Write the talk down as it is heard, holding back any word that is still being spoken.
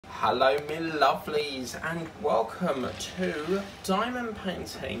Hello me lovelies and welcome to diamond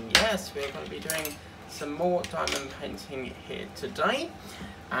painting. Yes, we're going to be doing some more diamond painting here today,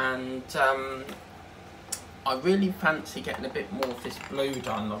 and I really fancy getting a bit more of this blue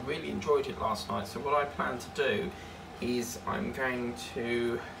done. I really enjoyed it last night, so what I plan to do is I'm going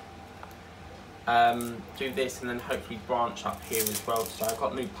to do this and then hopefully branch up here as well. So I've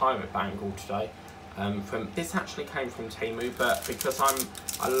got a new pirate bangle today. This actually came from Temu, but because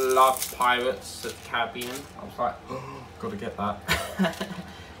I love Pirates of the Caribbean, I was like, oh, gotta get that.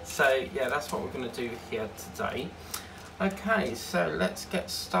 So yeah, that's what we're gonna do here today. Okay, so let's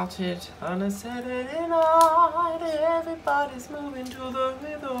get started. On a Saturday night, everybody's moving to the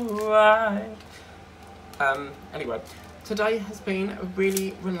rhythm right. Anyway, today has been a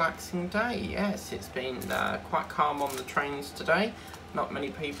really relaxing day. Yes, it's been quite calm on the trains today. Not many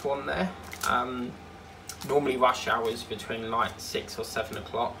people on there. Normally rush hours between like 6 or 7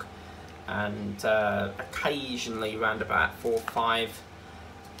 o'clock, and occasionally around about 4 or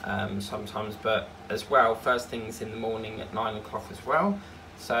 5 sometimes, but as well first things in the morning at 9 o'clock as well.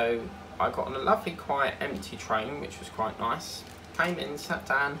 So I got on a lovely quiet empty train, which was quite nice. Came in, sat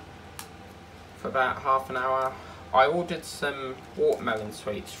down for about half an hour. I ordered some watermelon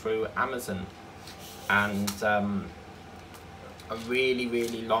sweets through Amazon, and I really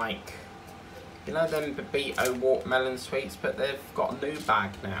like, you know, them Babito watermelon sweets, but they've got a new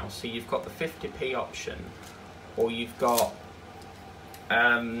bag now. So you've got the 50p option, or you've got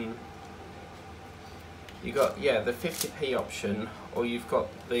the 50p option, or you've got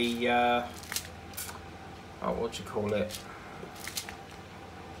the oh, what do you call it?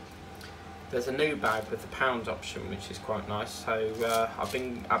 There's a new bag with the pound option, which is quite nice. So I've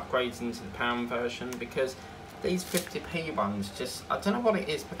been upgrading to the pound version, because these 50p ones just, I don't know what it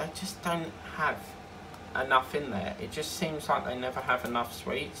is, but they just don't have enough in there. It just seems like they never have enough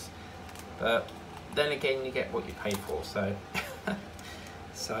sweets. But then again, you get what you pay for, so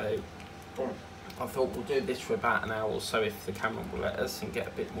so I thought we'll do this for about an hour or so if the camera will let us, and get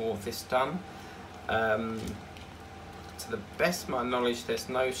a bit more of this done. To the best of my knowledge, there's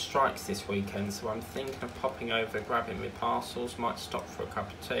no strikes this weekend, so I'm thinking of popping over, grabbing my parcels, might stop for a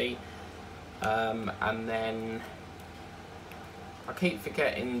cup of tea. And then I keep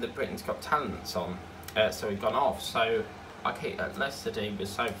forgetting that Britain's Got Talent's on, so we've gone off. So I keep, yesterday was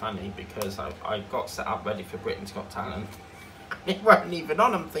so funny because I got set up ready for Britain's Got Talent. It weren't even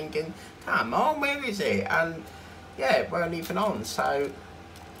on. I'm thinking, come on, where is it? And yeah, it weren't even on. So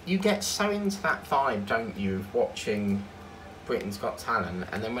you get so into that vibe, don't you, of watching Britain's Got Talent,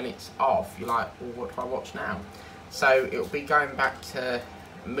 and then when it's off, you're like, well, what do I watch now? So it'll be going back to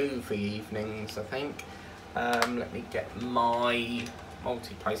movie evenings, I think. Let me get my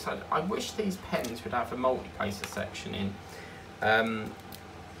multiplace. I wish these pens would have a multiplacer section in.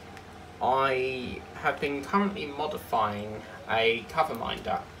 I have been currently modifying a cover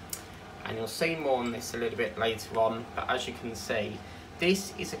minder, and you'll see more on this a little bit later on, but as you can see,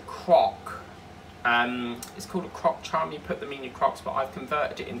 this is a croc. It's called a croc charm. You put them in your crocs, but I've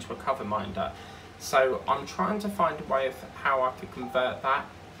converted it into a cover minder. So I'm trying to find a way of how I could convert that.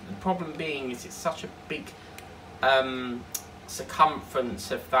 The problem being is it's such a big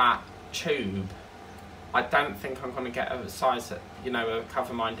circumference of that tube. I don't think I'm going to get a size that, you know, a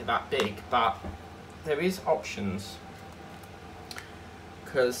cover minder that big, but there is options,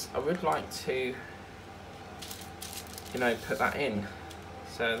 because I would like to, you know, put that in.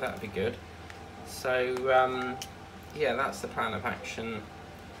 So that'd be good. So yeah, that's the plan of action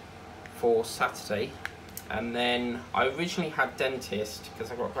for Saturday. And then I originally had dentist,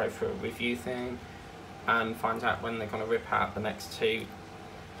 because I've got to go through a review thing and find out when they're going to rip out the next 2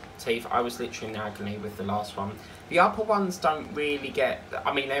 teeth. I was literally in agony with the last one. The upper ones don't really get,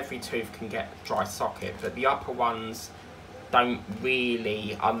 I mean, every tooth can get dry socket, but the upper ones don't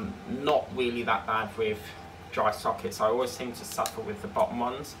really, not really that bad with dry sockets. I always seem to suffer with the bottom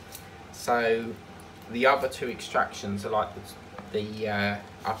ones. So the other 2 extractions are like the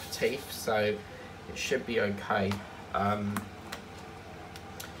upper teeth, so it should be okay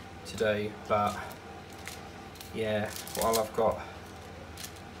today. But yeah, while I've got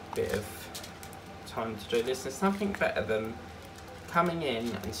a bit of time to do this, there's nothing better than coming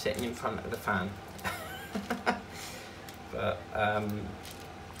in and sitting in front of the fan. But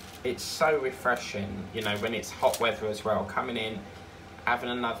it's so refreshing, you know, when it's hot weather as well, coming in, having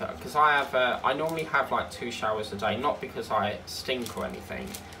another, because I normally have like 2 showers a day, not because I stink or anything,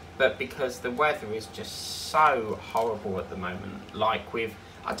 but because the weather is just so horrible at the moment. Like with,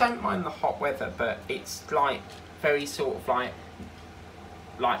 I don't mind the hot weather, but it's like very sort of like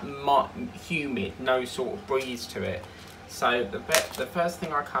humid, no sort of breeze to it. So the first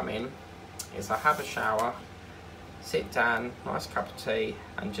thing I come in is I have a shower, sit down, nice cup of tea,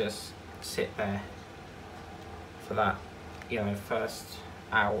 and just sit there for that, you know, first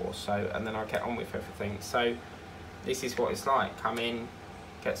hour or so, and then I get on with everything. So this is what it's like. Come in,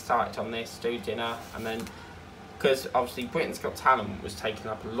 get started on this, do dinner, and then, because obviously Britain's Got Talent was taking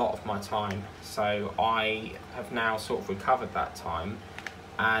up a lot of my time, so I have now sort of recovered that time,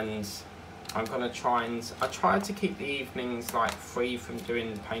 and I'm gonna try to keep the evenings like free from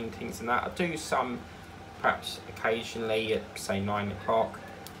doing the paintings and that. I do some perhaps occasionally at say 9 o'clock,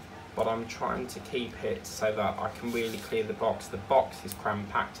 but I'm trying to keep it so that I can really clear the box. The box is cram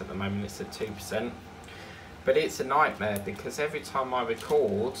packed at the moment, it's at 2%. But it's a nightmare because every time I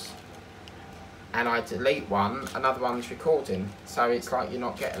record and I delete one, another one's recording. So it's like you're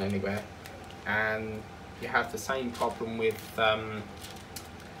not getting anywhere. And you have the same problem with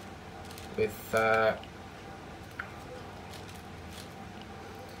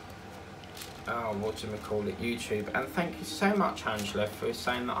what do we call it, YouTube. And thank you so much, Angela, for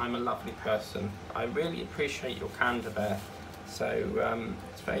saying that I'm a lovely person. I really appreciate your candour there. So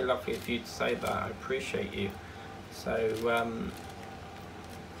it's very lovely of you to say that. I appreciate you. So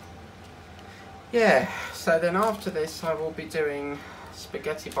yeah, so then after this I will be doing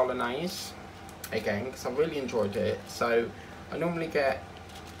spaghetti bolognese again, because I really enjoyed it. So I normally get,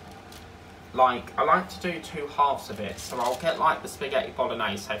 like, I like to do 2 halves of it. So I'll get like the spaghetti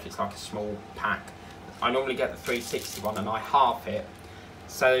bolognese, so if it's like a small pack, I normally get the 360 one and I half it.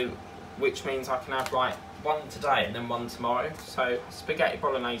 So, which means I can have like one today and then one tomorrow. So spaghetti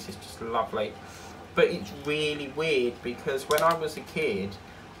bolognese is just lovely. But it's really weird because when I was a kid,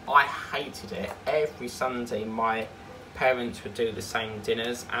 I hated it. Every Sunday my parents would do the same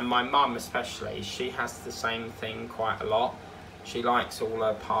dinners, and my mum especially, she has the same thing quite a lot. She likes all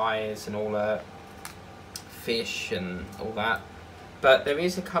her pies and all her fish and all that. But there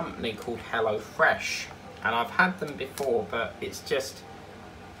is a company called Hello Fresh, and I've had them before, but it's just,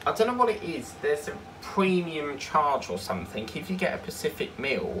 I don't know what it is. There's a premium charge or something. If you get a Pacific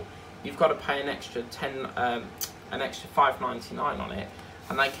meal, you've got to pay an extra $5.99 on it.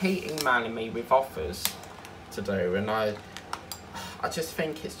 And they keep emailing me with offers to do, and I just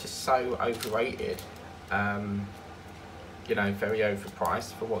think it's just so overrated. You know, very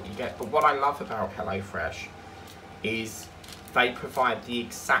overpriced for what you get. But what I love about HelloFresh is they provide the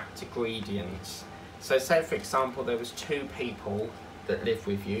exact ingredients. So say for example there was 2 people that live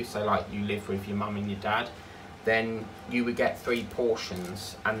with you, so like you live with your mum and your dad, then you would get 3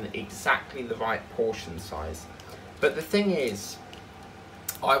 portions and exactly the right portion size. But the thing is,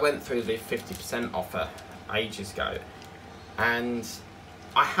 I went through the 50% offer ages ago, and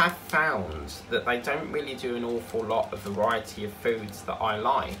I have found that they don't really do an awful lot of variety of foods that I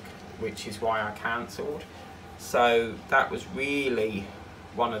like, which is why I cancelled. So that was really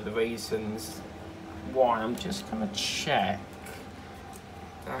one of the reasons why. I'm just going to check.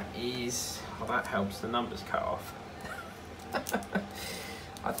 That is, oh, that helps, the numbers cut off.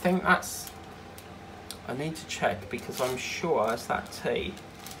 I think that's, I need to check because I'm sure it's that tea.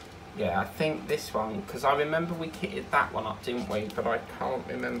 Yeah, I think this one, because I remember we kitted that one up, didn't we? But I can't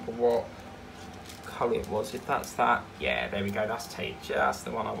remember what colour it was. If that's that, yeah, there we go, that's tea. Just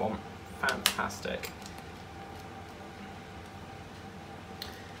the one I want. Fantastic.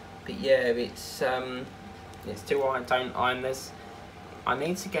 But yeah, it's do I, don't I, and there's, I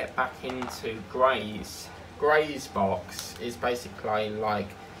need to get back into Gray's. Gray's box is basically like,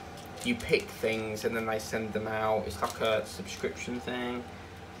 you pick things and then they send them out. It's like a subscription thing.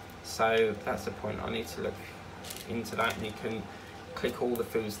 So that's the point. I need to look into that, and you can click all the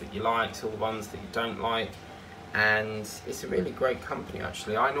foods that you like, all the ones that you don't like, and it's a really great company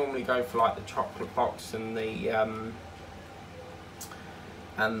actually. I normally go for like the chocolate box and the oh,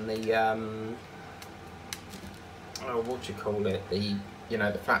 what do you call it, the, you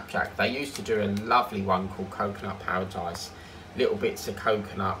know, the flapjack. They used to do a lovely one called Coconut Paradise, little bits of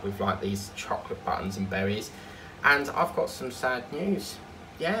coconut with like these chocolate buttons and berries. And I've got some sad news.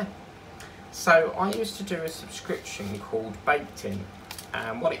 Yeah, so I used to do a subscription called Baked In,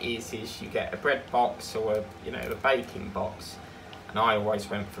 and what it is you get a bread box or a, you know, a baking box, and I always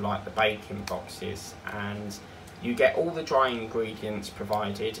went for like the baking boxes, and you get all the dry ingredients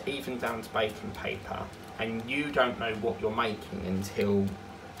provided, even down to baking paper, and you don't know what you're making until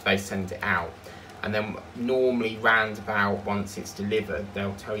they send it out. And then normally round about once it's delivered,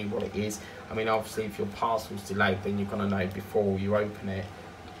 they'll tell you what it is. I mean, obviously if your parcel's delayed, then you're going to know before you open it.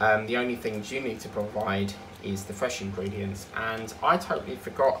 The only things you need to provide is the fresh ingredients, and I totally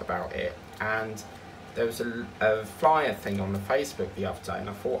forgot about it. And there was a flyer thing on the Facebook the other day, and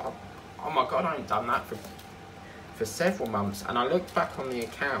I thought, oh my god, I ain't done that for for several months, and I looked back on the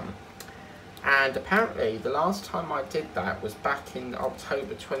account, and apparently the last time I did that was back in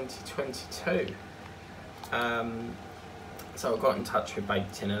October 2022. So I got in touch with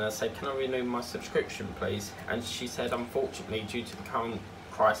Baked In and I said, can I renew my subscription please? And she said, unfortunately, due to the current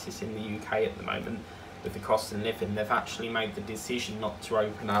crisis in the UK at the moment with the cost of living, they've actually made the decision not to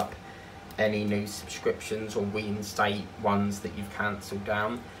open up any new subscriptions or reinstate ones that you've cancelled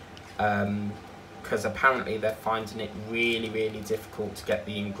down, because apparently they're finding it really difficult to get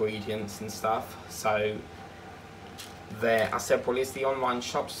the ingredients and stuff. So I said, well, is the online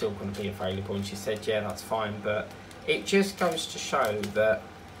shop still going to be available? And she said, yeah, that's fine. But it just goes to show that,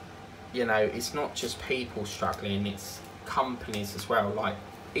 you know, it's not just people struggling, it's companies as well, like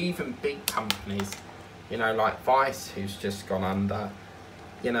even big companies, you know, like Vice, who's just gone under.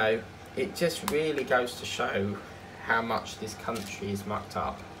 You know, it just really goes to show how much this country is mucked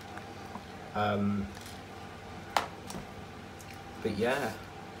up. But yeah,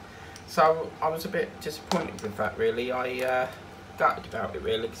 so I was a bit disappointed with that really. I gutted about it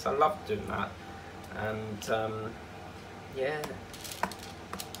really, because I loved doing that. And yeah.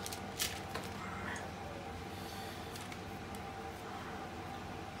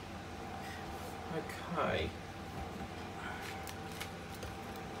 Okay.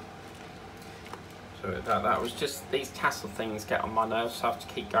 Sorry about that. It was just these tassel things get on my nerves, so I have to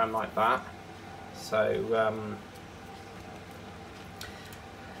keep going like that. So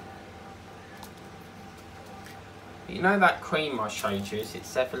you know that cream I showed you, is it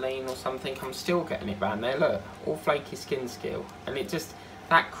Zephyrine or something? I'm still getting it round there, look, all flaky skin skill. And it just,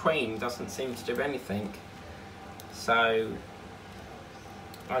 that cream doesn't seem to do anything. So,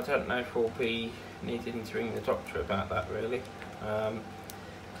 I don't know if we'll be needing to ring the doctor about that really.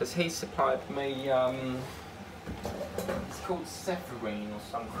 Because he supplied me, it's called Zephyrine or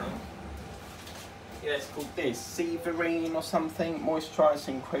something. Yeah, it's called this, Zephyrine or something,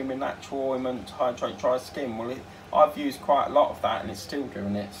 moisturising cream and natural ointment to hydrate dry skin. Well, I've used quite a lot of that and it's still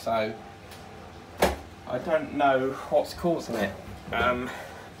doing it, so I don't know what's causing it. And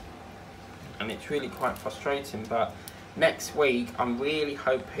it's really quite frustrating, but next week I'm really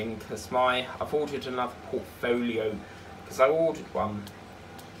hoping, because I've ordered another portfolio, because I ordered one,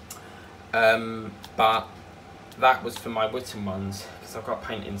 but that was for my Witten ones, because I've got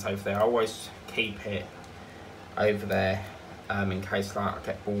paintings over there. I always keep it over there in case like I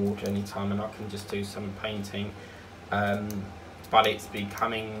get bored anytime and I can just do some painting. But it's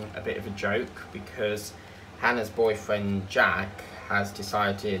becoming a bit of a joke, because Hannah's boyfriend Jack has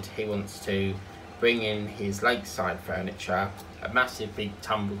decided he wants to bring in his lakeside furniture, a massive big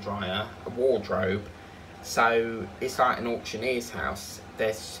tumble dryer, a wardrobe. So it's like an auctioneer's house.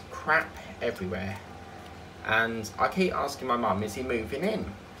 There's crap everywhere. And I keep asking my mum, is he moving in?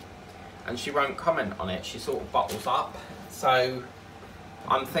 And she won't comment on it. She sort of bottles up. So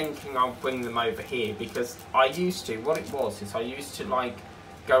I'm thinking I'll bring them over here, because I used to, what it was is I used to like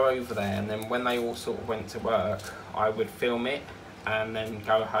go over there, and then when they all sort of went to work, I would film it and then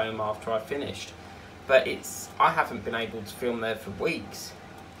go home after I finished. But I haven't been able to film there for weeks.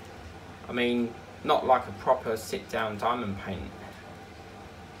 I mean, not like a proper sit down diamond paint.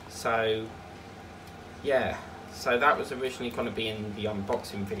 So yeah, so that was originally going to be in the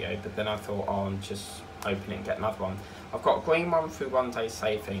unboxing video, but then I thought, oh, I'm just open it and get another one. I've got a green one through One Day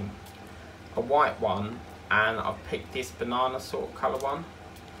Saving, a white one, and I've picked this banana sort of colour one.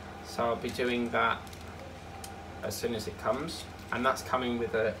 So I'll be doing that as soon as it comes, and that's coming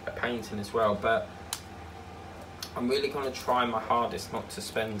with a painting as well. But I'm really going to try my hardest not to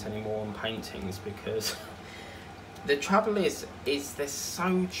spend any more on paintings, because the trouble is they're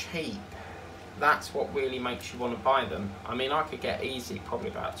so cheap. That's what really makes you want to buy them. I mean, I could get easy probably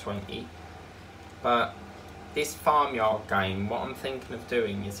about 20, but this farmyard game, what I'm thinking of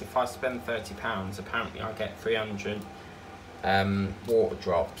doing is, if I spend £30, apparently I get 300 water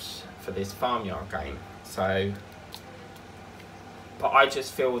drops for this farmyard game. So, but I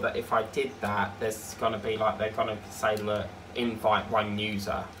just feel that if I did that, there's going to be like, they're going to say, look, invite one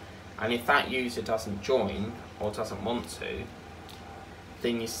user, and if that user doesn't join or doesn't want to,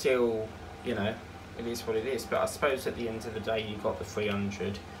 then you still, you know, it is what it is. But I suppose at the end of the day, you got the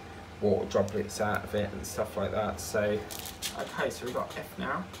 300 water droplets out of it and stuff like that. So okay, so we've got F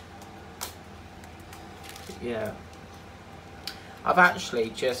now. Yeah, I've actually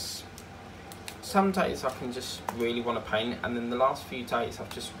just, some days I can just really want to paint, and then the last few days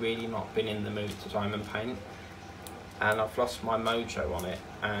I've just really not been in the mood to diamond paint, and I've lost my mojo on it,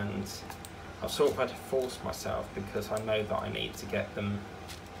 and I've sort of had to force myself, because I know that I need to get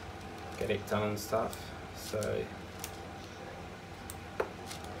it done and stuff. So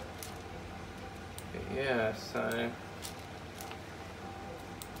yeah, so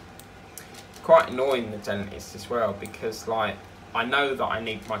quite annoying, the dentist as well, because like I know that I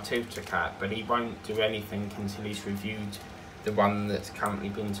need my tooth took out, but he won't do anything until he's reviewed the one that's currently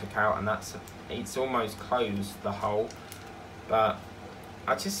been took out, and it's almost closed, the hole. But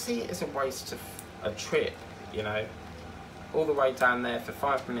I just see it as a waste of a trip, you know, all the way down there for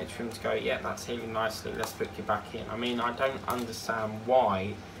 5 minutes for him to go, yeah, that's healing nicely, let's book you back in. I mean, I don't understand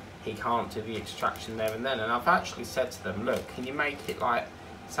why he can't do the extraction there and then. And I've actually said to them, look, can you make it like,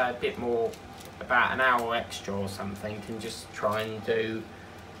 say, a bit more, about an hour extra or something, and just try and do,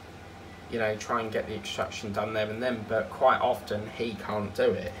 you know, try and get the extraction done there and then. But quite often he can't do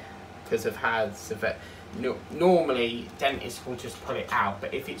it because of how severe. Normally dentists will just pull it out,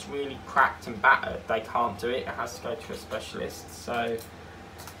 but if it's really cracked and battered, they can't do it. It has to go to a specialist. So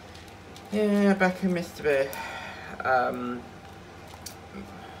yeah, Becca missed a bit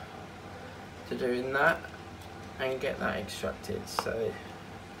to doing that and get that extracted. So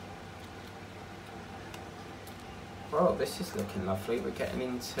well, this is looking lovely. We're getting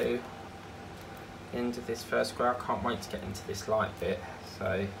into the end of this first square. I can't wait to get into this light bit.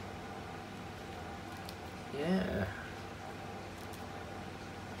 So yeah.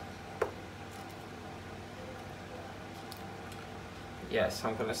 Yeah, so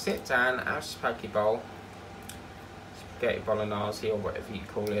I'm going to sit down, have spaghetti bowl, spaghetti bolognese or whatever you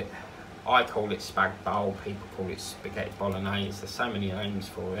call it. I call it spag bowl, people call it spaghetti bolognese. There's so many names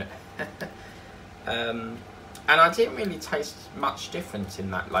for it. And I didn't really taste much difference in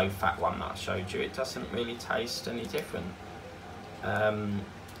that low fat one that I showed you. It doesn't really taste any different.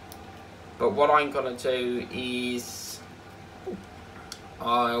 But what I'm going to do is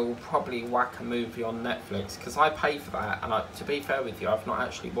I'll probably whack a movie on Netflix, because I pay for that, and to be fair with you, I've not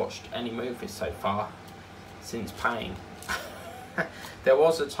actually watched any movies so far since paying. There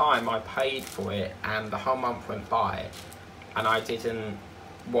was a time I paid for it and the whole month went by and I didn't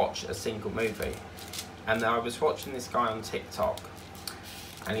watch a single movie. And then I was watching this guy on TikTok,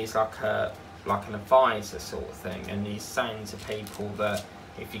 and he's like an advisor sort of thing, and he's saying to people that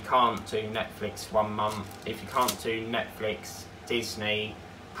if you can't do Netflix 1 month, if you can't do Netflix, Disney,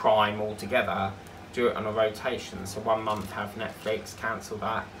 Prime all together, do it on a rotation. So 1 month have Netflix, cancel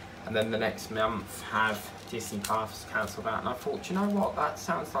that, and then the next month have Disney Plus, cancel that. And I thought, you know what, that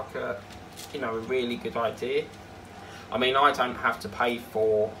sounds like a really good idea. I mean, I don't have to pay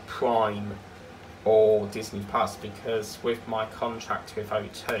for Prime or Disney Plus, because with my contract with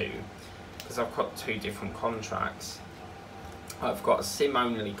O2, because I've got 2 different contracts, I've got a SIM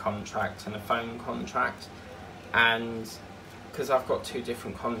only contract and a phone contract, and because I've got 2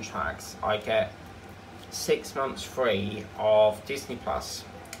 different contracts, I get 6 months free of Disney Plus,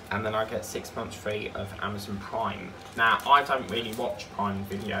 and then I get 6 months free of Amazon Prime. Now, I don't really watch Prime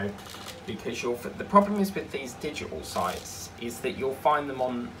Video, because the problem is with these digital sites is that you'll find them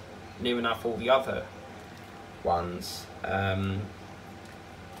on near enough all the other ones,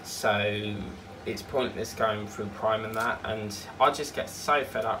 so it's pointless going through Prime and that. And I just get so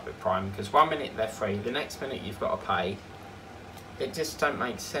fed up with Prime, because 1 minute they're free, the next minute you've got to pay. It just don't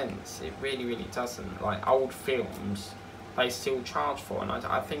make sense. It really, really doesn't. Like old films, they still charge for, and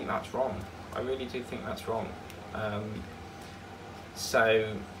I think that's wrong. I really do think that's wrong.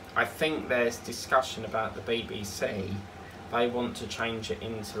 So I think there's discussion about the BBC. They want to change it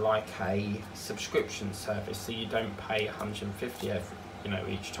into like a subscription service, so you don't pay 150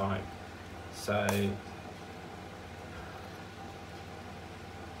 each time. So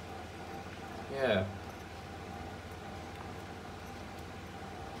yeah.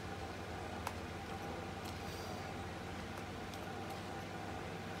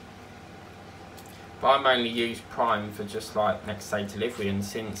 But I mainly use Prime for just like next day delivery, and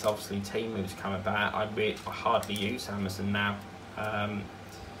since obviously Temu's come about, I hardly use Amazon now.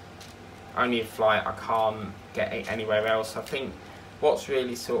 Only if like I can't get it anywhere else. I think what's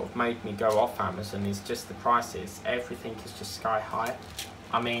really sort of made me go off Amazon is just the prices. Everything is just sky high.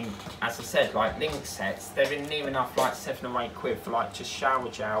 I mean, as I said, like link sets, they're in near enough like 7 or 8 quid for like just shower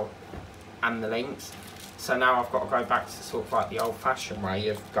gel and the links. So now I've got to go back to sort of like the old fashioned way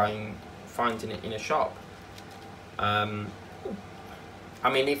of finding it in a shop. I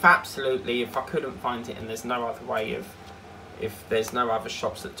mean, if I couldn't find it and there's no other way if there's no other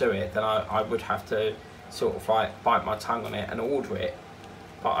shops that do it, then I would have to sort of like bite my tongue on it and order it.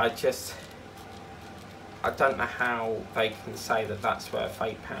 But I don't know how they can say that that's worth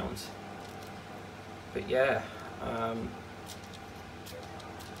 £8. But yeah,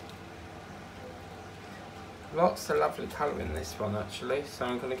 lots of lovely colour in this one actually. So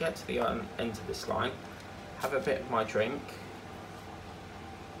I'm going to get to the end of this line, have a bit of my drink.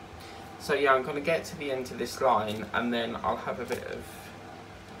 So So yeah, I'm going to get to the end of this line, and then I'll have a bit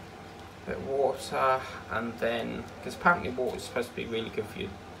of water, and then, because apparently water is supposed to be really good for your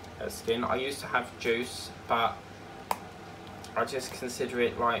skin. I used to have juice, but I just consider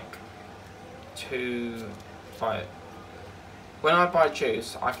it like too, like, when I buy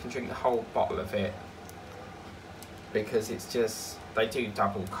juice, I can drink the whole bottle of it, because it's just, they do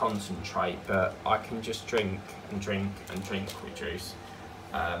double concentrate, but I can just drink and drink and drink with juice.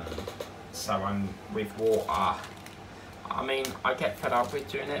 So I'm with water. I mean, I get fed up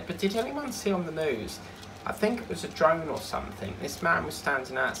with doing it, but did anyone see on the news, I think it was a drone or something, this man was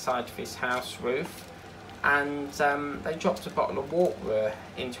standing outside of his house roof, and they dropped a bottle of water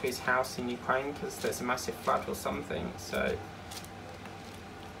into his house in Ukraine because there's a massive flood or something, so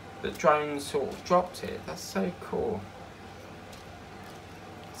the drone sort of dropped it. That's so cool.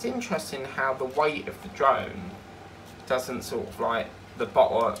 It's interesting how the weight of the drone doesn't sort of like the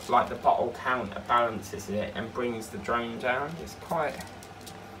bottle counterbalances it and brings the drone down. It's quite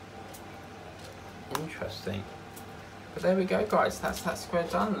interesting. But there we go, guys, that's that square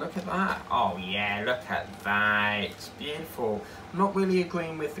done. Look at that. Oh yeah, look at that, it's beautiful. I'm not really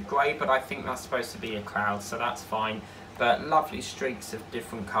agreeing with the grey, but I think that's supposed to be a cloud, so that's fine. But lovely streaks of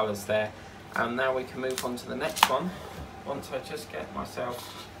different colours there. And now we can move on to the next one, once I just get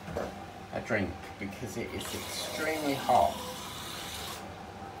myself a drink, because it is extremely hot.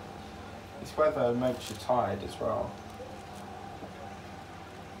 This weather makes you tired as well.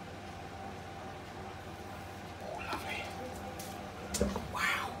 Oh, lovely.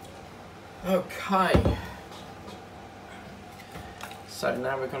 Wow. Okay. So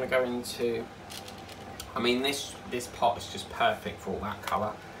now we're going to go into, I mean, this pot is just perfect for all that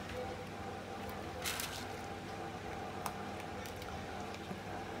colour.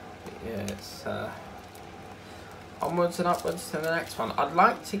 Yeah, it's onwards and upwards to the next one. I'd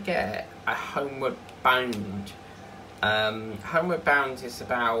like to get a Homeward Bound. Homeward Bound is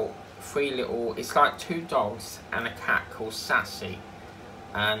about it's like 2 dogs and a cat called Sassy,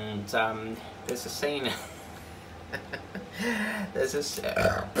 and there's a scene there's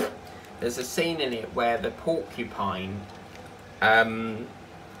a scene in it where the porcupine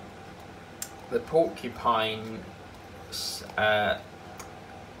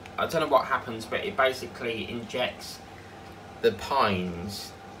I don't know what happens, but it basically injects the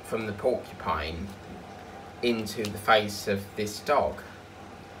pines from the porcupine into the face of this dog.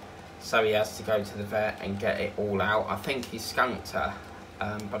 So he has to go to the vet and get it all out. I think he skunked her,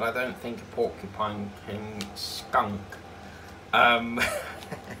 but I don't think a porcupine can skunk. I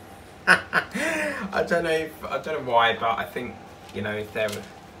don't know why, but I think, you know, if they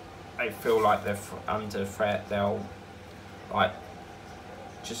feel like they're under threat, they'll like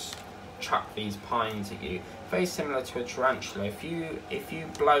just chuck these pines at you. Very similar to a tarantula. If you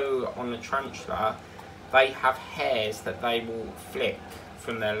blow on a tarantula, they have hairs that they will flick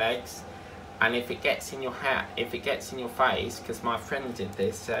from their legs, and if it gets in your face, because my friend did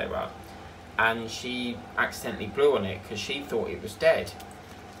this, Sarah, and she accidentally blew on it because she thought it was dead,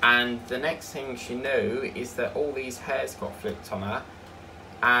 and the next thing she knew is that all these hairs got flicked on her,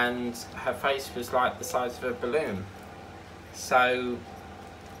 and her face was like the size of a balloon. So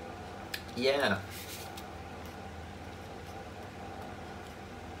yeah.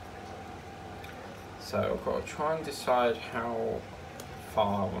 So I've got to try and decide how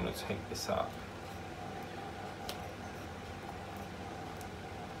far I want to take this up.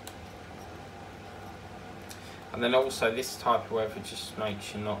 And then also this type of weather just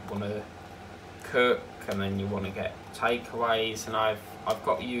makes you not want to cook, and then you want to get takeaways, and I've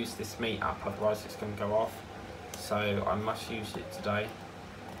got to use this meat up, otherwise it's going to go off. So I must use it today.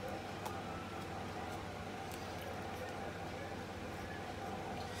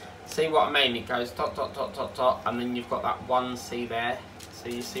 See what I mean? It goes dot, dot, dot, dot, dot, and then you've got that one C there. So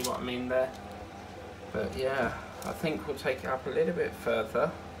you see what I mean there? But yeah, I think we'll take it up a little bit further.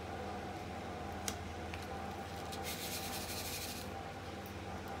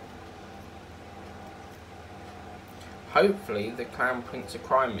 Hopefully the Clown Prince of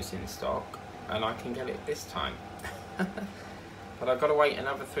Crime is in stock and I can get it this time. But I've got to wait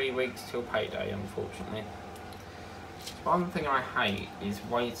another 3 weeks till payday, unfortunately. One thing I hate is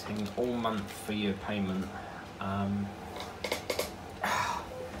waiting all month for your payment.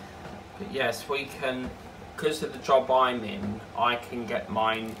 But yes, we can, because of the job I'm in, I can get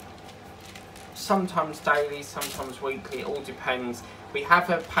mine sometimes daily, sometimes weekly, it all depends. We have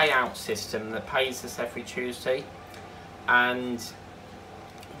a payout system that pays us every Tuesday, and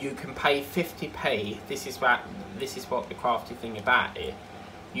you can pay 50p. This is what the crafty thing about it.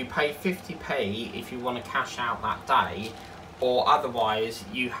 You pay 50p if you want to cash out that day, or otherwise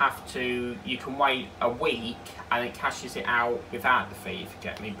you can wait a week and it cashes it out without the fee, if you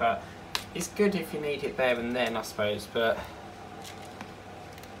get me. But it's good if you need it there and then, I suppose, but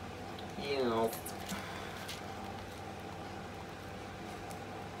you know.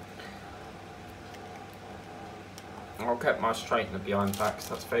 I'll get my straightener behind that because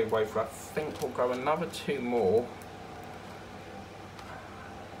that's very wafer. I think we'll go another 2 more.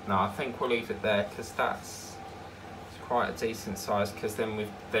 No, I think we'll leave it there because that's quite a decent size, because then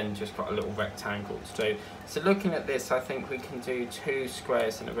we've then just got a little rectangle to do. So looking at this, I think we can do 2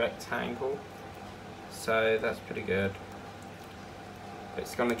 squares in a rectangle. So that's pretty good. But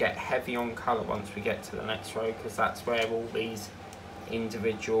it's going to get heavy on colour once we get to the next row, because that's where all these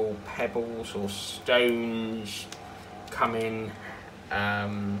individual pebbles or stones come in.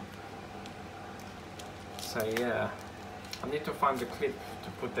 So yeah, I need to find a clip to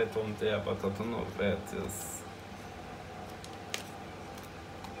put that on there, but I don't know where it is.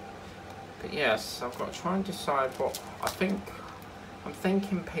 But yes, I've got to try and decide what I think. I'm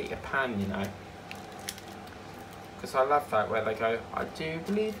thinking Peter Pan, you know, because I love that where they go, I do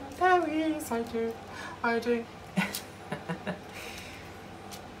believe in fairies, I do.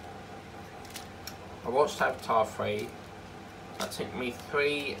 I watched Avatar 3. That took me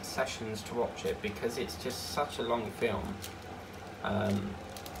 3 sessions to watch it because it's just such a long film. And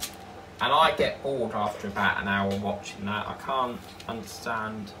I get bored after about an hour watching that. I can't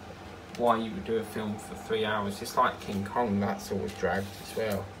understand why you would do a film for 3 hours. It's like King Kong, that's always dragged as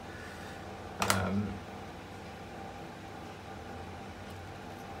well.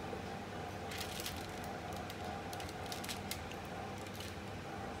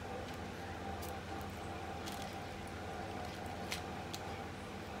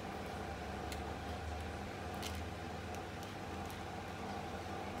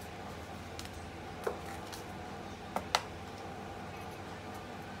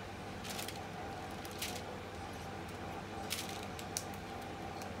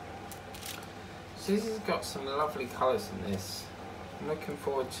 So this has got some lovely colours in this. I'm looking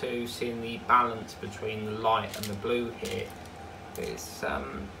forward to seeing the balance between the light and the blue here. It's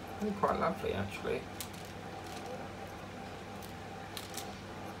really quite lovely actually.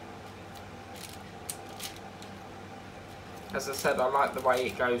 As I said, I like the way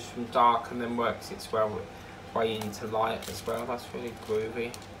it goes from dark and then works its way into light as well. That's really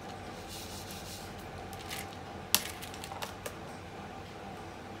groovy.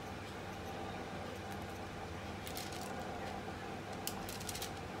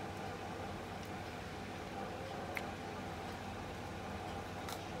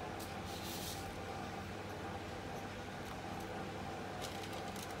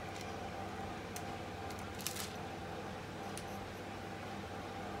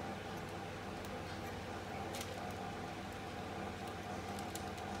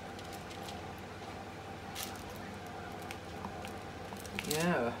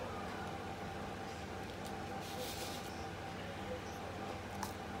 Yeah.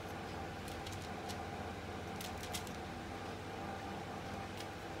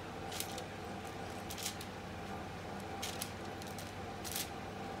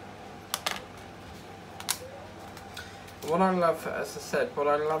 What I love, as I said, what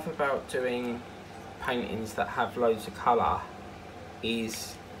I love about doing paintings that have loads of colour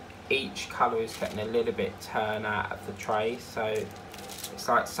is each colour is getting a little bit turn out of the tray. So it's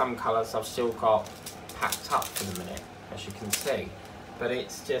like some colours I've still got packed up for the minute, as you can see. But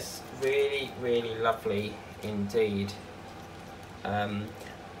it's just really, really lovely indeed.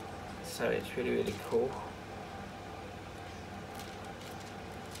 So it's really, really cool.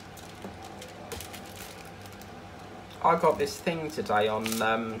 I got this thing today on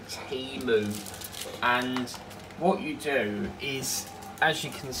Temu, and what you do is, as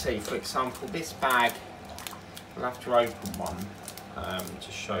you can see, for example, this bag, I'll have to open one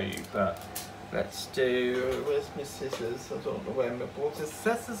to show you, but let's do, where's my scissors? I don't know where my water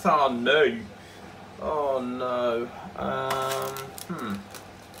scissors are. No. Oh no.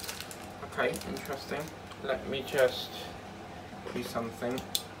 Okay, interesting. Let me just do something.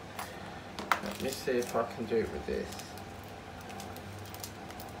 Let me see if I can do it with this.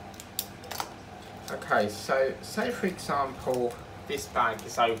 Okay, so say for example this bag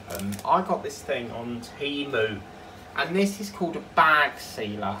is open. I got this thing on Temu, and this is called a bag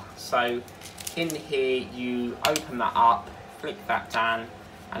sealer. So in here you open that up, flick that down,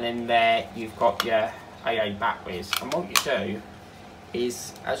 and in there you've got your AA batteries. And what you do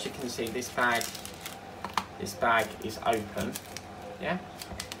is, as you can see, this bag is open, yeah?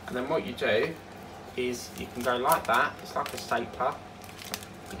 And then what you do is you can go like that. It's like a stapler.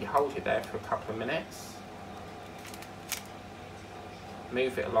 But you hold it there for a couple of minutes.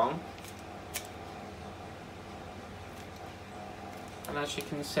 move it along. And as you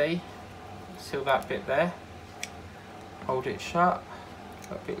can see, seal that bit there, hold it shut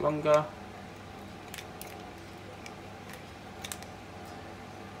a bit longer.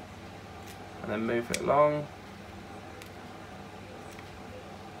 And then move it along.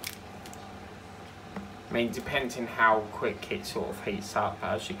 I mean, depending how quick it sort of heats up,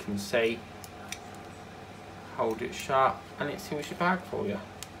 as you can see, hold it shut and it seals your bag for you.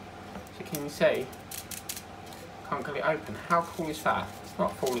 So can you see? Can't get it open. How cool is that? It's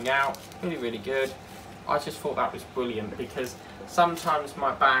not falling out. Really, really good. I just thought that was brilliant because sometimes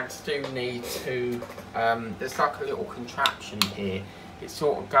my bags do need to, there's like a little contraption here. It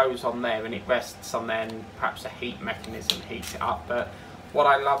sort of goes on there and it rests on there, and perhaps a heat mechanism heats it up. But what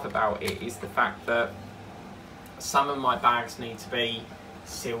I love about it is the fact that some of my bags need to be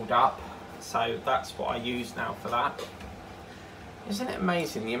sealed up. So that's what I use now for that. Isn't it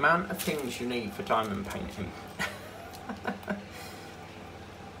amazing the amount of things you need for diamond painting?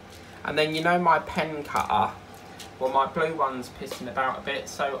 And then, you know, my pen cutter, well, my blue one's pissing about a bit,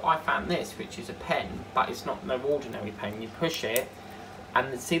 so I found this, which is a pen, but it's not no ordinary pen. You push it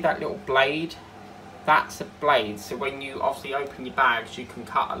and see that little blade? That's a blade, so when you obviously open your bags, you can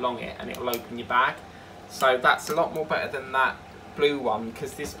cut along it and it'll open your bag. So that's a lot more better than that blue one,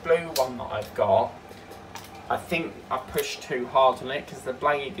 because this blue one that I've got, I think I pushed too hard on it because the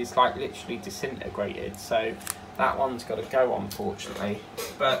blade is like literally disintegrated. So that one's got to go, unfortunately.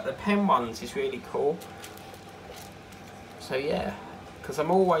 But the pen ones is really cool. So yeah, because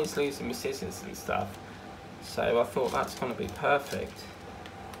I'm always losing my scissors and stuff. So I thought that's going to be perfect.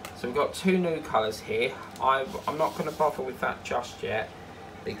 So we've got two new colours here. I'm not going to bother with that just yet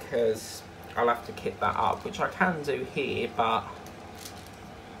because I'll have to kit that up, which I can do here, but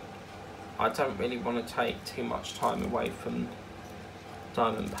I don't really want to take too much time away from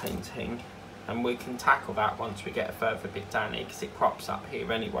diamond painting, and we can tackle that once we get a further bit down here because it crops up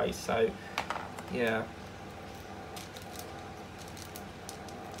here anyway. So yeah.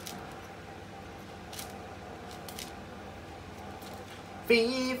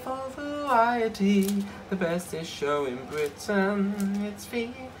 V for variety, the best is show in Britain. It's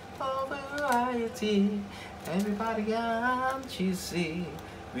V for variety, everybody can't you see?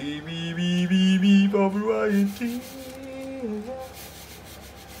 V for variety.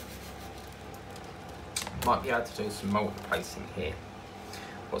 Might be able to do some multi-placing here.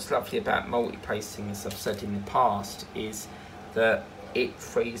 What's lovely about multi-placing, as I've said in the past, is that it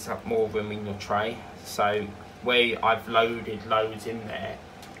frees up more room in your tray. So where I've loaded loads in there,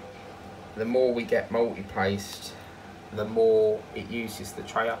 the more we get multi-placed, the more it uses the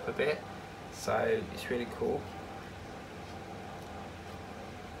tray up a bit. So it's really cool.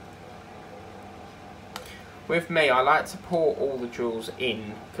 With me, I like to pour all the jewels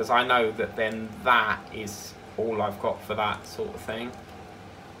in because I know that then that is all I've got for that sort of thing.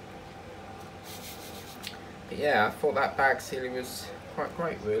 But yeah, I thought that bag sealer was quite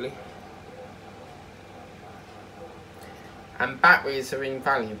great, really. And batteries are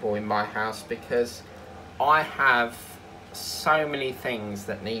invaluable in my house because I have so many things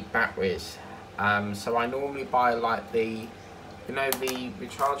that need batteries. So I normally buy like the, you know, the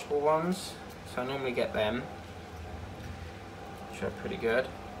rechargeable ones. So I normally get them, which are pretty good.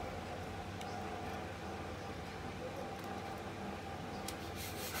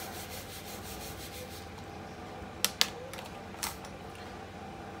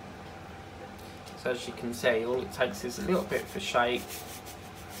 So as you can see, all it takes is a little bit for shake,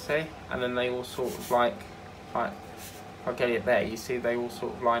 see? And then they all sort of like if I get it there, you see they all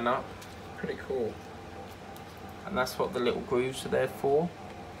sort of line up. Pretty cool. And that's what the little grooves are there for.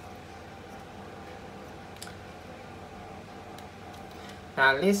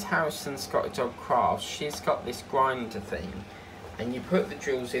 Now Liz Harrison Scottish Dog Crafts, she's got this grinder thing, and you put the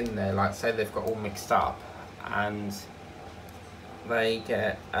jewels in there, like say they've got all mixed up, and they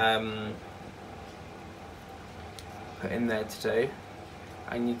get put in there to do,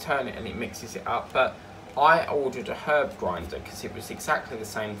 and you turn it and it mixes it up. But I ordered a herb grinder because it was exactly the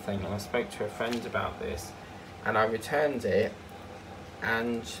same thing, and I spoke to a friend about this, and I returned it,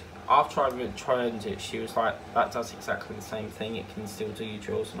 and after I returned it, she was like, that does exactly the same thing, it can still do your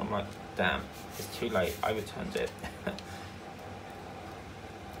jewels. And I'm like, damn, it's too late, I returned it.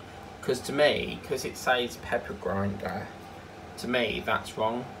 Because to me, because it says pepper grinder, to me that's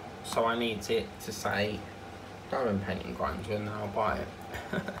wrong, so I need it to say diamond painting grinder and then I'll buy it.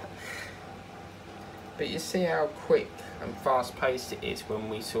 But you see how quick and fast paced it is when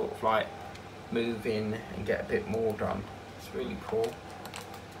we sort of like move in and get a bit more done. It's really cool.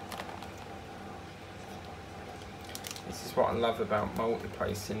 This is what I love about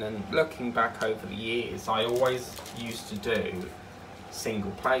multi-placing, and looking back over the years, I always used to do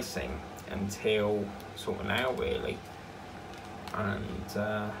single placing until sort of now really, and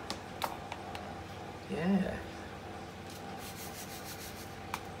yeah.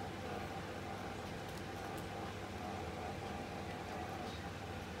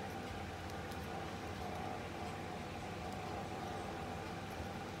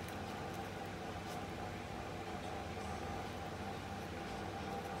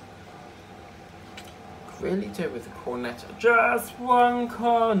 Really do with the cornetto. Just one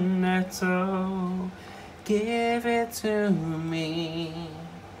cornetto, give it to me.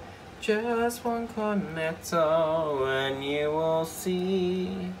 Just one cornetto and you will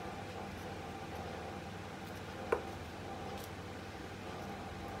see.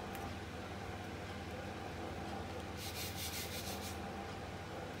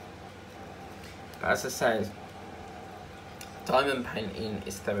 As I said, diamond painting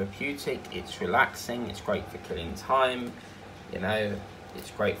is therapeutic, it's relaxing, it's great for killing time, you know,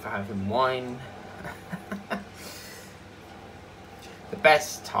 it's great for having wine. The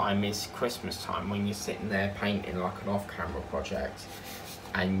best time is Christmas time, when you're sitting there painting like an off-camera project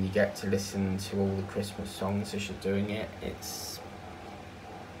and you get to listen to all the Christmas songs as you're doing it. It's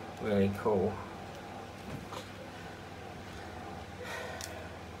really cool.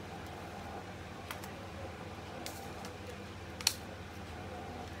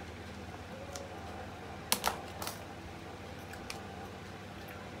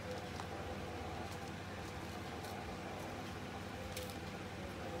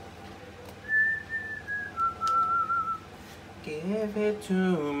 Give it to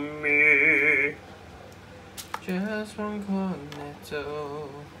me, just one cornetto,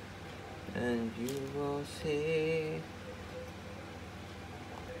 and you will see.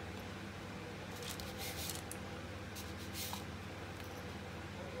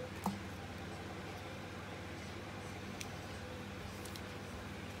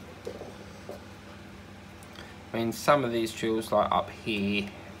 I mean, some of these jewels, like up here,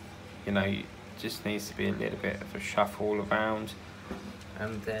 you know, just needs to be a little bit of a shuffle all around,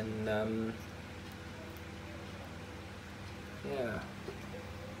 and then yeah.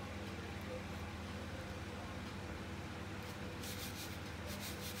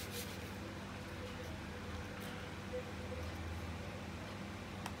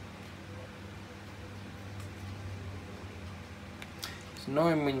 It's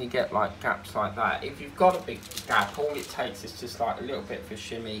annoying when you get like gaps like that. If you've got a big gap, all it takes is just like a little bit of a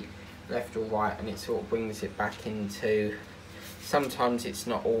shimmy left or right, and it sort of brings it back into. Sometimes it's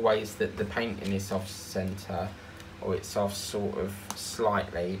not always that the painting is off center or it's off sort of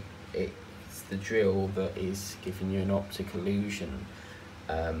slightly, it's the drill that is giving you an optic illusion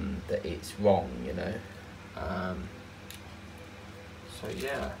that it's wrong, you know. So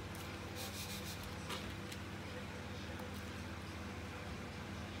yeah.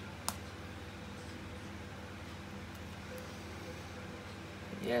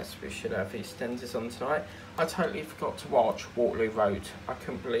 Yes, we should have EastEnders on tonight. I totally forgot to watch Waterloo Road. I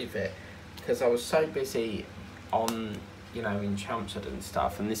couldn't believe it, because I was so busy on, you know, in Chelmsford and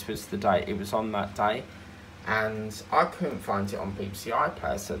stuff, and this was the day, it was on that day, and I couldn't find it on BBC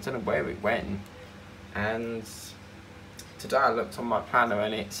iPlayer, so I don't know where it went. And today I looked on my planner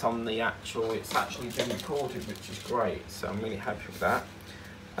and it's on the actual, it's actually been recorded, which is great, so I'm really happy with that.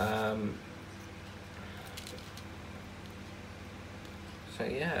 So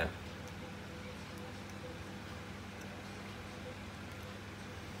yeah.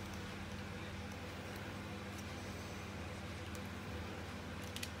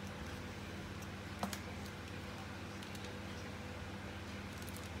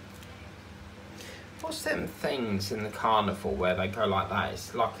 What's them things in the carnival where they go like that?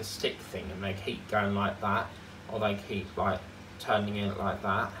 It's like a stick thing and they keep going like that, or they keep like turning it like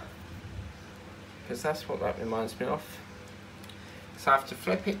that, because that's what that reminds me of. So I have to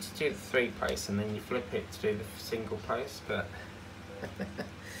flip it to do the 3-place, and then you flip it to do the single place, but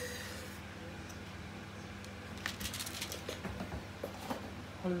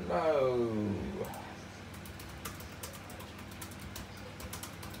hello.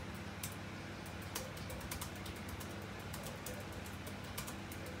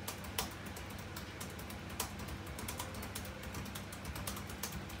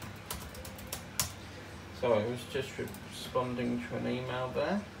 So I was just responding to an email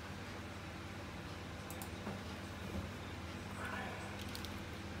there.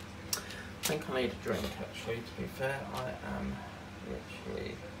 I think I need a drink actually, to be fair. I am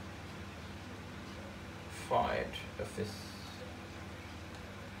literally fired of this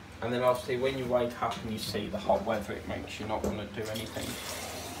And then obviously when you wake up and you see the hot weather, it makes you not want to do anything.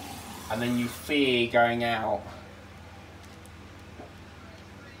 And then you fear going out.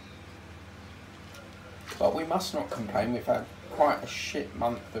 But we must not complain. We've had quite a shit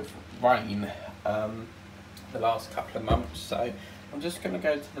month of rain the last couple of months. So I'm just going to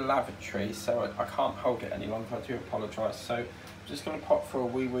go to the lavatory. So I can't hold it any longer. I do apologise. So I'm just going to pop for a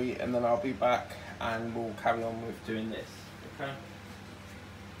wee and then I'll be back and we'll carry on with doing this. Okay.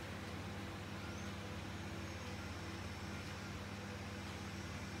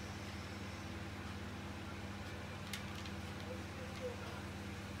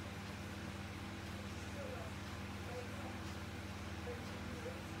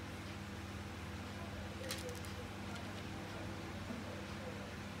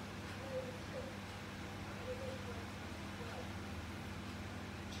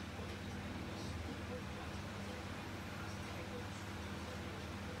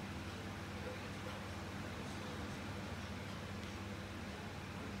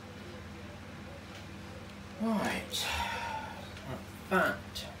 Right, that.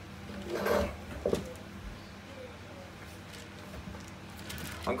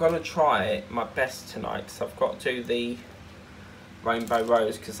 I'm going to try my best tonight because I've got to do the Rainbow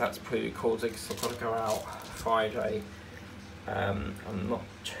Rose because that's pre-recorded because I've got to go out Friday. I'm not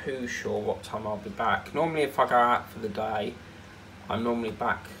too sure what time I'll be back. Normally if I go out for the day, I'm normally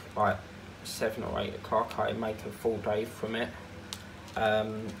back like 7 or 8 o'clock. I make a full day from it.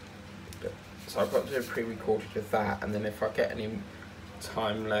 So I've got to do a pre-recorded of that, and then if I get any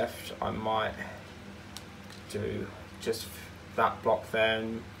time left, I might do just that block there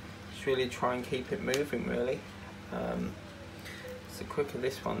and just really try and keep it moving, really. So the quicker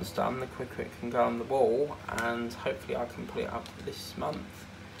this one's done, the quicker it can go on the wall, and hopefully I can put it up this month.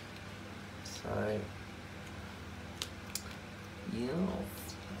 So, yeah.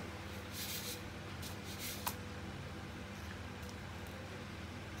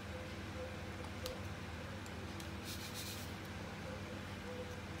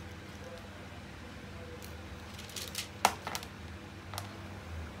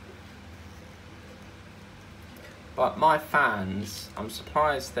 But my fans, I'm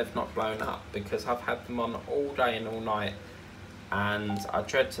surprised they've not blown up because I've had them on all day and all night, and I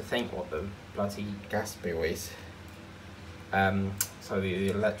dread to think what the bloody gas bill is, so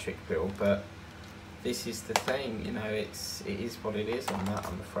the electric bill, but this is the thing, you know, it is what it is on that,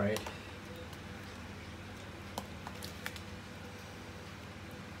 I'm afraid.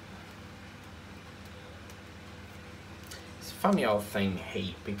 It's a funny old thing,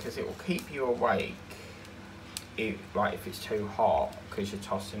 heat, because it will keep you awake. Like if it's too hot because you're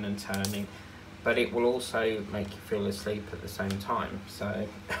tossing and turning, but it will also make you feel asleep at the same time, so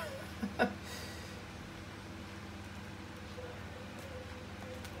okay,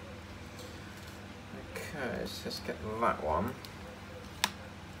 so let's get that one.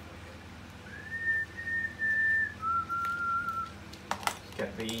 Let's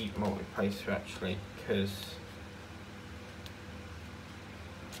get the multi-placer actually, because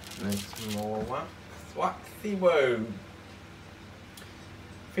there's more waxy woo.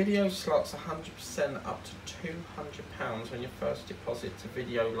 Video slots 100% up to £200 when you first deposit to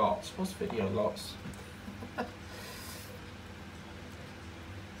Video Lots. What's Video Lots?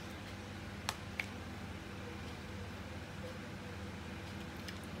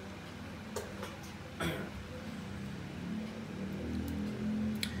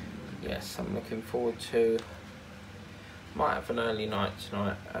 Yes, I'm looking forward to. Might have an early night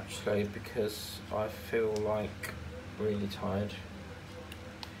tonight actually because I feel like really tired.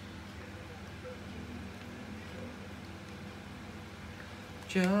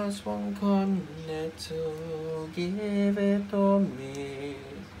 Just one cornet to give it to me.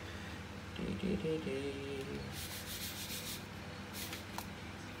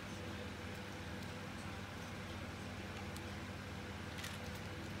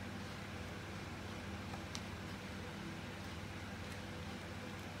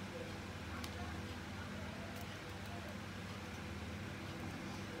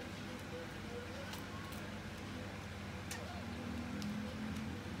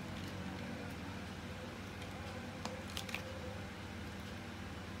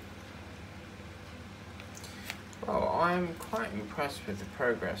 Well, I'm quite impressed with the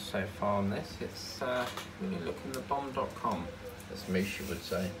progress so far on this. It's really looking the bomb.com, as Misha would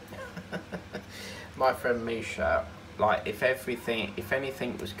say. My friend Misha, like if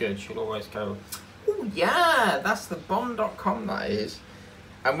anything was good, she'll always go, "Oh yeah, that's the bomb.com that is."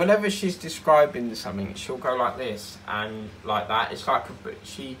 And whenever she's describing something, she'll go like this and like that. It's like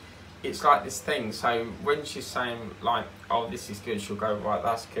she it's like this thing. So when she's saying like, oh, this is good, she'll go, right,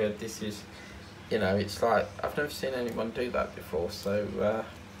 that's good, this is, you know, it's like, I've never seen anyone do that before. So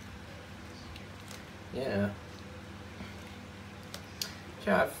yeah. Do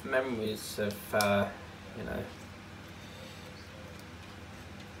you have memories of, you know,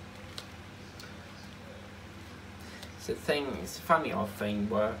 it's a funny old thing,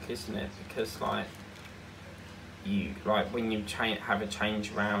 work, isn't it? Because like, when you have a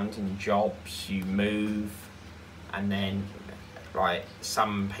change around in jobs, you move, and then like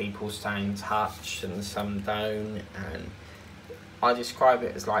some people stay in touch and some don't, and I describe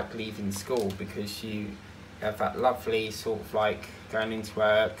it as like leaving school, because you have that lovely sort of like going into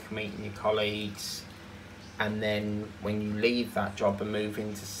work, meeting your colleagues, and then when you leave that job and move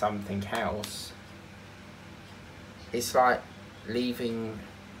into something else, it's like leaving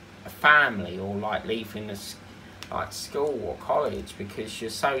a family, or like leaving like school or college, because you're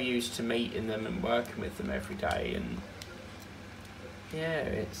so used to meeting them and working with them every day. And yeah,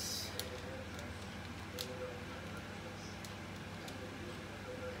 it's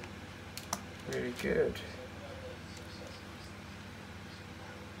really good.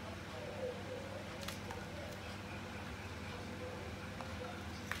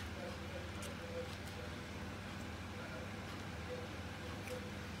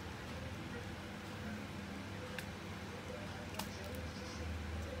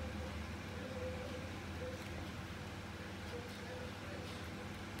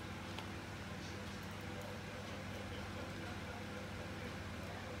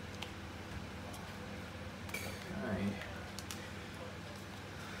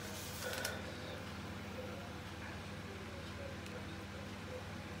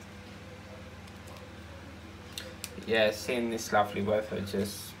 Yeah, seeing this lovely weather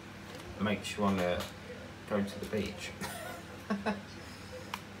just makes you want to go to the beach.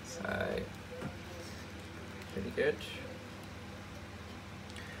 So, pretty good.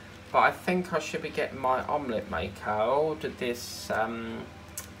 But I think I should be getting my omelette maker. I ordered this, well,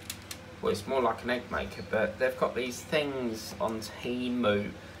 it's more like an egg maker, but they've got these things on Temu,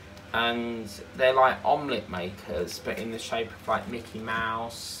 and they're like omelette makers, but in the shape of like Mickey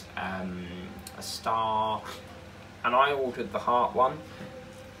Mouse, a star. And I ordered the heart one,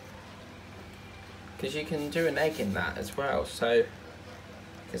 because you can do an egg in that as well. So,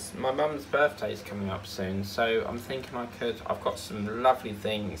 because my mum's birthday is coming up soon, so I'm thinking I've got some lovely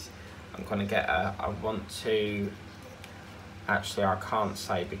things I'm going to get her. I want to, actually I can't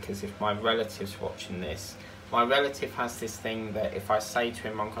say, because if my relative's watching this, my relative has this thing that if I say to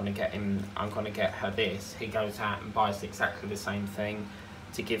him I'm going to get her this, he goes out and buys exactly the same thing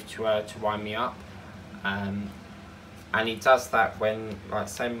to give to her to wind me up. And he does that when, like,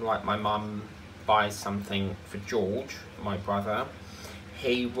 same like my mum buys something for George, my brother,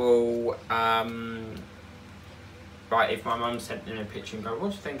 he will, like, if my mum sent in a picture and go, what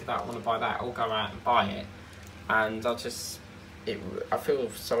do you think of that, I want to buy that, I'll go out and buy it. And I feel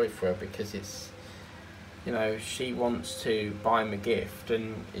sorry for her, because it's, you know, she wants to buy him a gift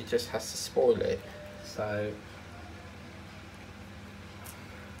and he just has to spoil it. So,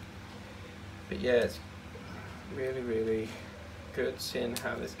 but yeah, it's really, really good seeing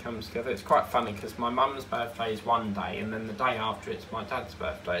how this comes together. It's quite funny, because my mum's birthday is one day, and then the day after it's my dad's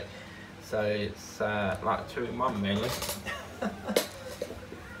birthday, so it's like 2 in 1 really.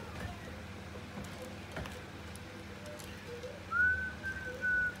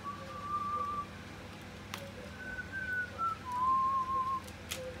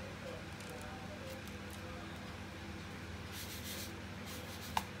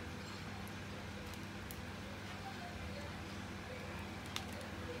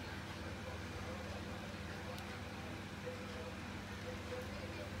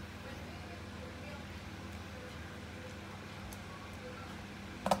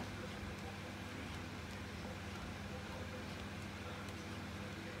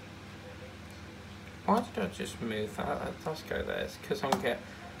 Why did I just move that? That does go there. It's because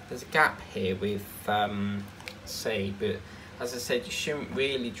there's a gap here with C, but as I said, you shouldn't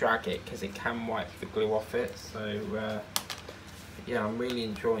really drag it, because it can wipe the glue off it. So yeah, I'm really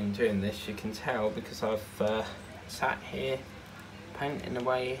enjoying doing this. You can tell, because I've sat here painting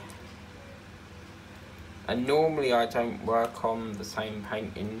away, and normally I don't work on the same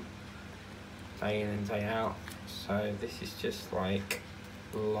painting day in and day out, so this is just like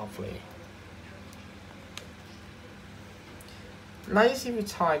lovely. Lazy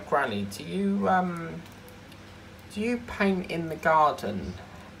Retired Granny, do you paint in the garden?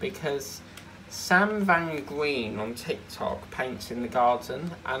 Because Sam Van Green on TikTok paints in the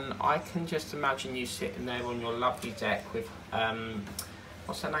garden, and I can just imagine you sitting there on your lovely deck with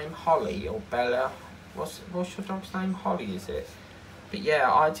what's her name, Holly or Bella? What's your dog's name? Holly, is it? But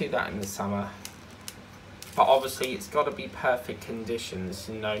yeah, I do that in the summer. But obviously it's got to be perfect conditions,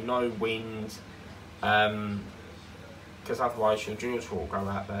 you know, no wind, because otherwise your jewels will go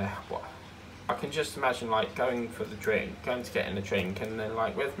out there. I can just imagine like going to getting a drink, and then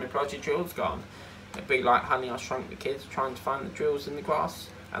like, where's my bloody jewels gone? It'd be like Honey, I Shrunk the Kids trying to find the jewels in the grass,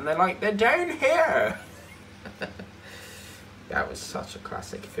 and they're like, they're down here. That was such a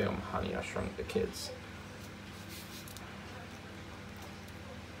classic film, Honey, I Shrunk the Kids.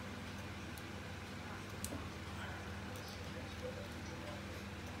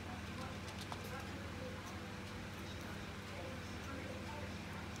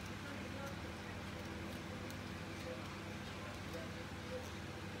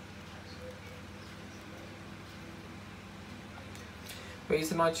 The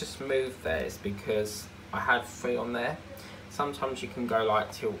reason I just moved there is because I had 3 on there. Sometimes you can go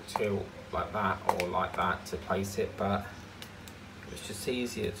like tilt like that or like that to place it, but it's just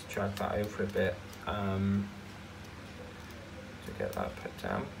easier to drag that over a bit to get that put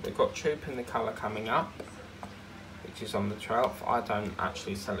down. We've got Troop in the Colour coming up, which is on the 12th. I don't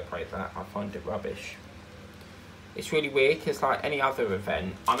actually celebrate that, I find it rubbish. It's really weird because like any other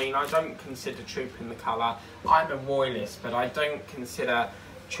event, I mean, I don't consider Troop in the Colour, I'm a royalist, but I don't consider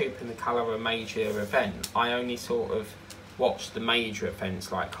Troop in the Colour a major event. I only sort of watch the major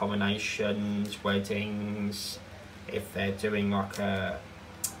events like coronations, weddings, if they're doing like the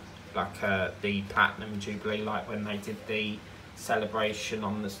Platinum Jubilee, like when they did the celebration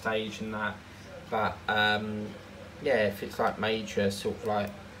on the stage and that. But yeah, if it's like major, sort of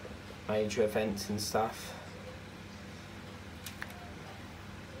like major events and stuff.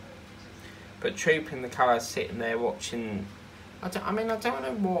 But Troop in the Colour, sitting there watching, I don't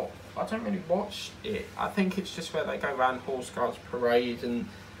really watch it. I think it's just where they go around Horse Guards Parade and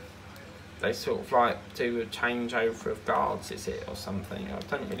they sort of like do a changeover of guards, is it, or something. I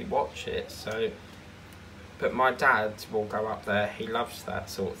don't really watch it, so. But my dad will go up there, he loves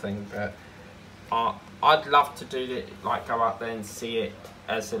that sort of thing, but I'd love to do it, like go up there and see it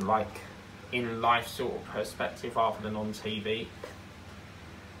as a like in life sort of perspective rather than on TV.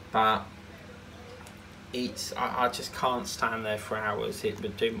 But I just can't stand there for hours, it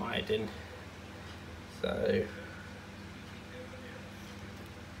would do my head in. So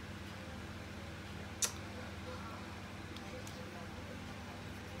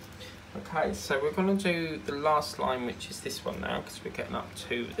okay, so we're going to do the last line, which is this one now, because we're getting up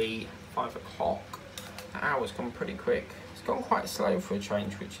to the 5 o'clock. The hour's gone pretty quick. It's gone quite slow for a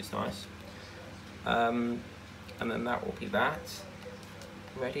change, which is nice. And then that will be that.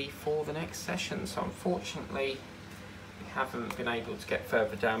 Ready for the next session. So unfortunately we haven't been able to get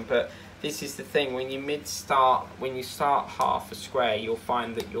further down, but this is the thing, when you start half a square, you'll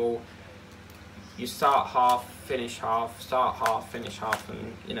find that you start half, finish half, start half, finish half,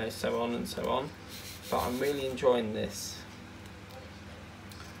 and you know, so on and so on. But I'm really enjoying this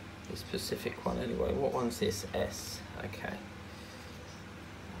specific one anyway. What one's this? S. Okay,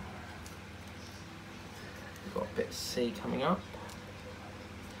 we've got a bit of C coming up.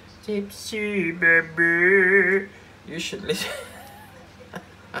 Tipsy baby, you should listen.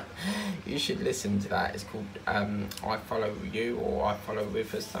 You should listen to that. It's called I Follow You or I Follow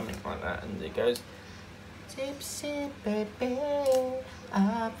With Us, something like that, and it goes tipsy baby,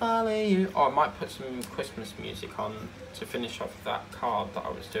 I follow you. Oh, I might put some Christmas music on to finish off that card that I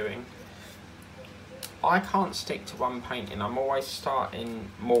was doing. I can't stick to one painting. I'm always starting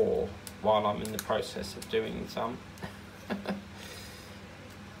more while I'm in the process of doing some.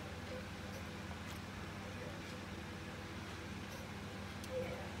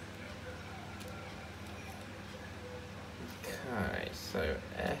 Okay, so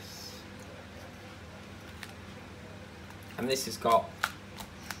S, and this has got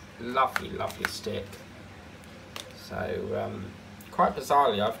lovely stick. So quite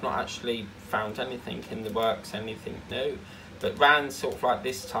bizarrely, I've not actually found anything in the works, anything new, but round sort of like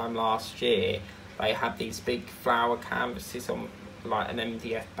this time last year, they had these big flower canvases on like an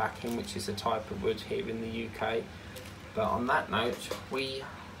MDF backing, which is a type of wood here in the UK. But on that note, we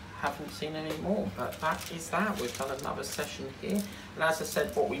haven't seen any more, but that is that. We've done another session here, and as I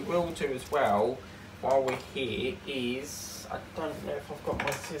said, what we will do as well while we're here is, I don't know if I've got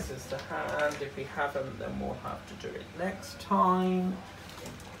my scissors to hand. If we haven't, then we'll have to do it next time.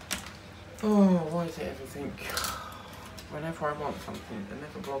 Oh, why is it everything, whenever I want something, they're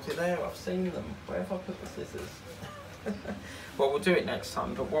never bloody there. I've seen them. Where have I put the scissors? Well, we'll do it next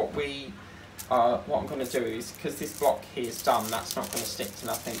time, but what I'm going to do is, because this block here is done, that's not going to stick to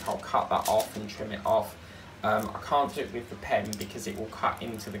nothing, I'll cut that off and trim it off. I can't do it with the pen because it will cut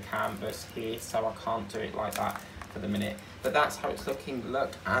into the canvas here, so I can't do it like that for the minute. But that's how it's looking.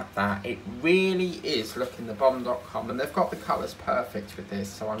 Look at that. It really is looking the bomb.com, and they've got the colours perfect with this,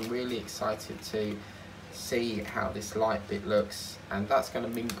 so I'm really excited to see how this light bit looks, and that's going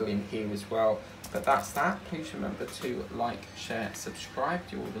to mingle in here as well. But that's that. Please remember to like, share, subscribe,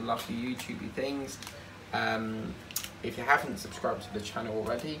 do all the lovely YouTubey things. If you haven't subscribed to the channel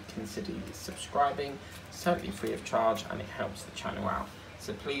already, consider subscribing. It's totally free of charge and it helps the channel out.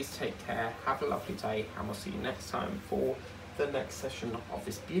 So please take care, have a lovely day, and we'll see you next time for the next session of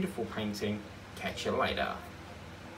this beautiful painting. Catch you later.